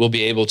will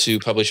be able to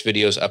publish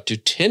videos up to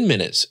 10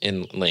 minutes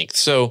in length.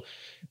 So,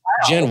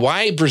 Jen,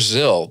 why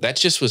Brazil? That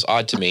just was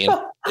odd to me.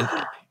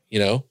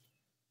 And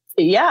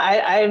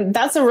Yeah,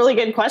 that's a really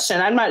good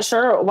question. I'm not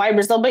sure why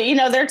Brazil, but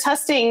they're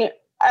testing.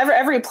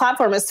 Every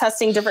platform is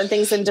testing different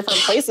things in different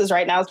places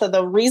right now. So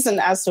the reason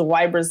as to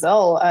why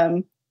Brazil,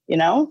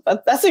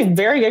 that's a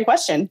very good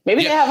question.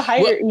 Maybe they have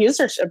higher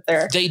usership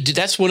there.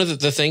 That's one of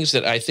the things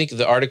that I think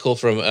the article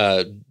from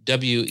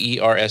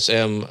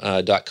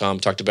WERSM.com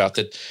talked about,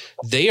 that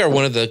they are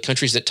one of the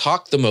countries that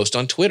talk the most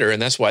on Twitter,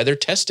 and that's why they're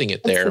testing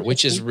it there,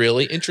 which is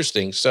really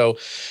interesting. So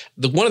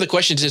one of the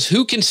questions is,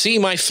 who can see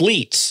my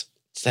fleets?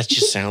 That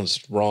just sounds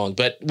wrong.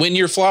 But when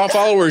your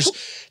followers,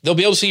 they'll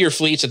be able to see your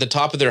fleets at the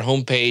top of their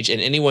homepage, and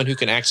anyone who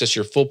can access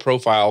your full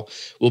profile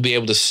will be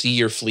able to see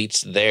your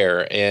fleets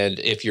there. And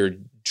if your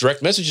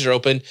direct messages are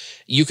open,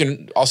 you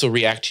can also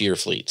react to your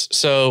fleets.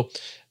 So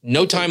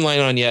no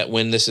timeline on yet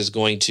when this is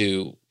going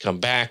to come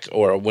back,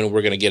 or when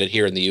we're going to get it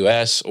here in the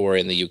US or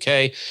in the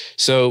UK.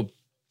 So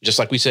just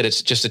like we said,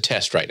 it's just a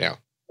test right now.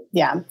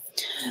 Yeah.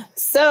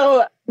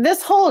 So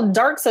this whole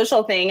dark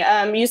social thing,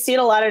 you see it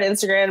a lot on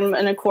Instagram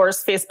and of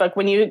course Facebook.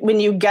 When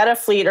you get a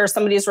fleet or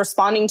somebody's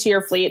responding to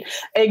your fleet,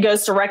 it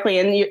goes directly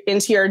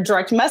into your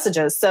direct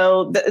messages.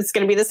 So it's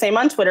going to be the same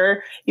on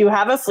Twitter. You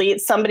have a fleet,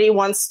 somebody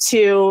wants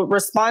to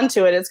respond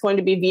to it, it's going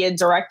to be via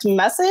direct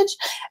message.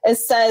 It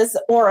says,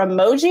 or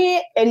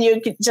emoji, and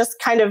you could just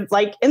kind of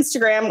like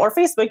Instagram or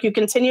Facebook, you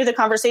continue the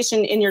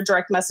conversation in your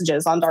direct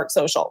messages on dark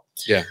social.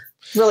 Yeah.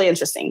 Really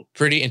interesting.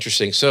 Pretty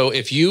interesting. So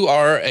if you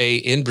are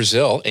in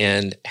Brazil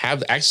and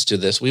have access to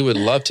this, we would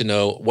love to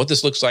know what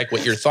this looks like,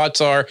 what your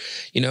thoughts are.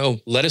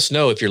 Let us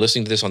know if you're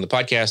listening to this on the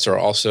podcast or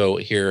also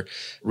here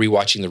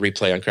rewatching the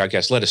replay on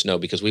Crowdcast. Let us know,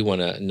 because we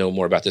want to know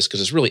more about this,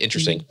 because it's really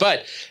interesting.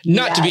 But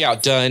not to be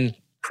outdone,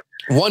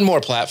 one more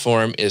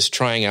platform is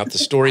trying out the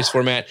stories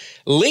format.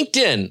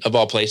 LinkedIn, of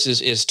all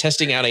places, is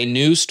testing out a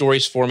new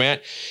stories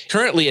format.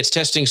 Currently, it's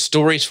testing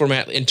stories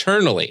format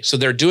internally. So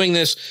they're doing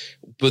this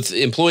with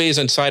employees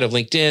inside of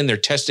LinkedIn. They're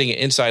testing it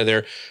inside of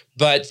there,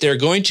 but they're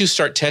going to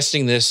start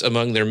testing this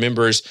among their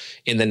members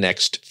in the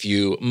next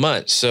few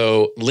months.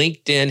 So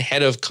LinkedIn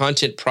head of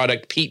content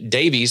product Pete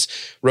Davies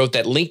wrote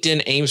that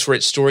LinkedIn aims for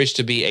its stories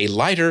to be a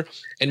lighter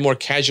and more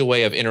casual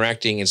way of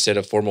interacting instead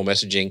of formal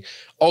messaging,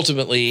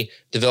 ultimately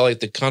develop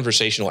the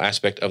conversational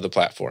aspect of the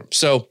platform.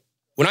 So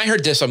when I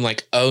heard this, I'm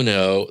like, oh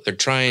no, they're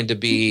trying to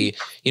be,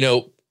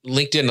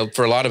 LinkedIn,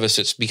 for a lot of us,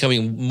 it's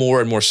becoming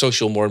more and more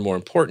social, more and more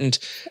important.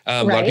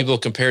 A lot of people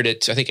compared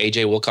it to, I think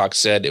AJ Wilcox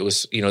said it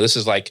was, this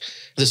is like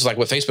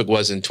what Facebook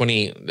was in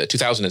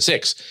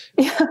 2006.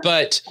 Yeah.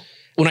 But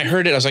when I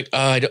heard it, I was like,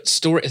 what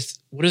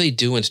do they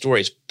do in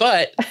stories?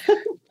 But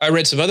I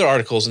read some other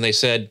articles and they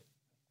said,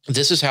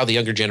 this is how the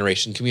younger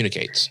generation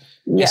communicates.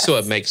 Yes. So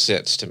it makes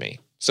sense to me.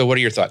 So what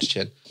are your thoughts,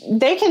 Jen?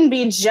 They can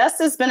be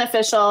just as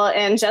beneficial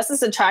and just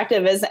as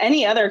attractive as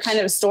any other kind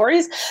of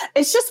stories.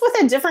 It's just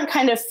with a different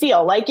kind of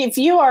feel. Like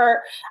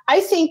I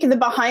think the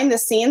behind the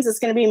scenes is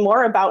going to be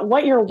more about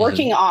what you're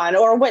working on,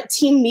 or what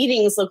team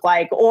meetings look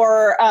like,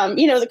 or,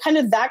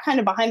 that kind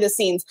of behind the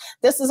scenes.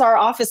 This is our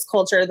office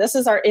culture. This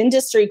is our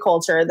industry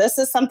culture. This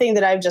is something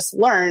that I've just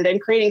learned,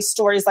 and creating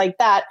stories like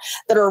that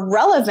are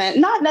relevant,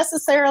 not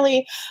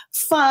necessarily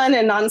fun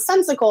and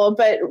nonsensical,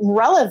 but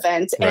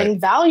relevant and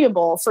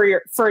valuable for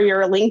your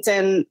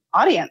LinkedIn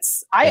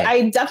audience.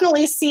 I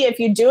definitely see, if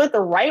you do it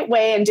the right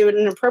way and do it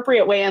in an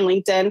appropriate way on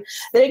LinkedIn,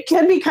 that it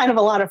can be kind of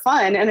a lot of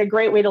fun and a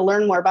great way to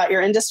learn more about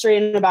your industry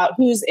and about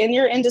who's in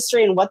your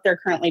industry and what they're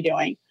currently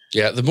doing.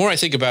 Yeah, the more I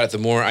think about it, the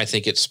more I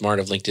think it's smart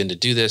of LinkedIn to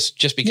do this,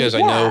 just because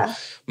I know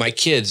my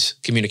kids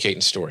communicate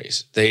in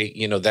stories. They,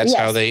 that's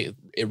how they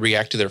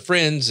react to their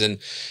friends. And,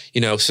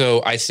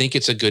 so I think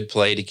it's a good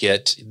play to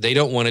get, they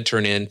don't want to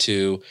turn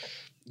into,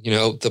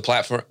 the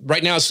platform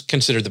right now is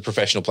considered the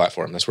professional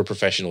platform. That's where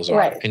professionals are.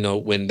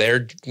 Right. When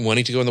they're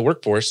wanting to go in the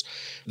workforce,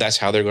 that's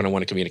how they're going to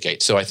want to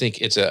communicate. So I think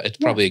it's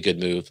probably a good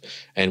move,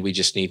 and we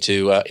just need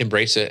to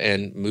embrace it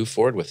and move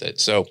forward with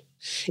it. So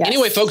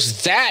anyway,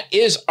 folks, that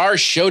is our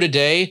show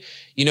today.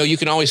 You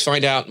can always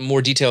find out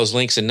more details,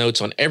 links, and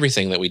notes on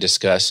everything that we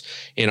discuss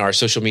in our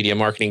social media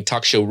marketing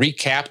talk show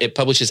recap. It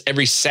publishes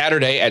every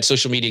Saturday at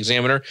Social Media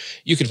Examiner.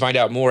 You can find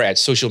out more at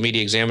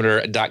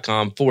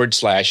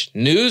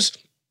socialmediaexaminer.com/news.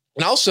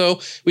 And also,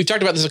 we've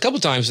talked about this a couple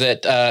of times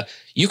that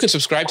you can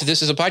subscribe to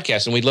this as a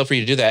podcast, and we'd love for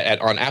you to do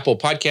that on Apple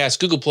Podcasts,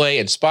 Google Play,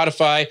 and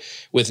Spotify,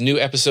 with new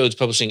episodes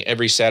publishing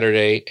every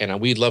Saturday. And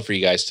we'd love for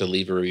you guys to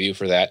leave a review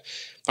for that.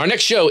 Our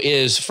next show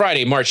is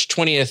Friday, March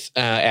 20th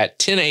at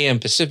 10 a.m.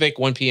 Pacific,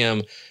 1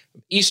 p.m.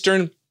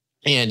 Eastern.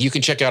 And you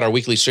can check out our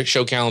weekly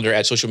show calendar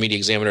at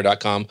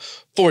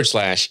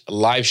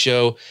socialmediaexaminer.com/live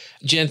show.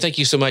 Jen, thank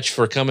you so much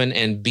for coming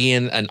and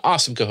being an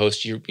awesome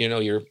co-host. You know,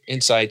 your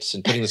insights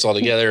and putting this all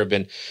together have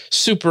been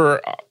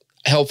super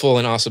helpful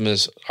and awesome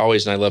as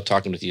always. And I love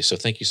talking with you. So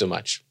thank you so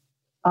much.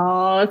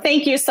 Oh,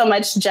 thank you so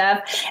much,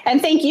 Jeff.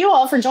 And thank you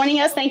all for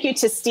joining us. Thank you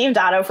to Steve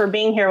Dotto for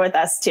being here with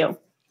us too.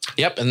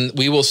 Yep. And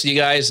we will see you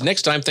guys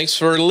next time. Thanks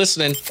for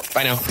listening.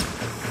 Bye now.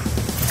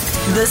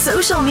 The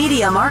Social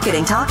Media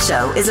Marketing Talk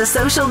Show is a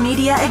Social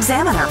Media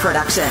Examiner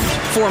production.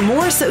 For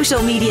more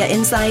social media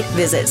insight,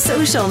 visit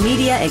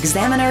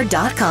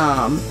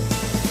socialmediaexaminer.com.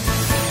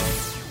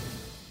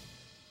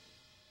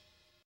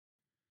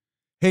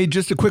 Hey,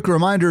 just a quick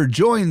reminder,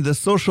 join the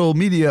Social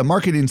Media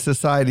Marketing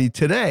Society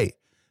today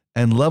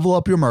and level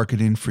up your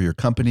marketing for your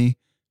company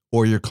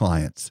or your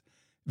clients.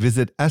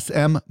 Visit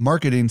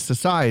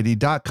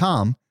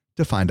smmarketingsociety.com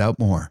to find out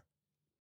more.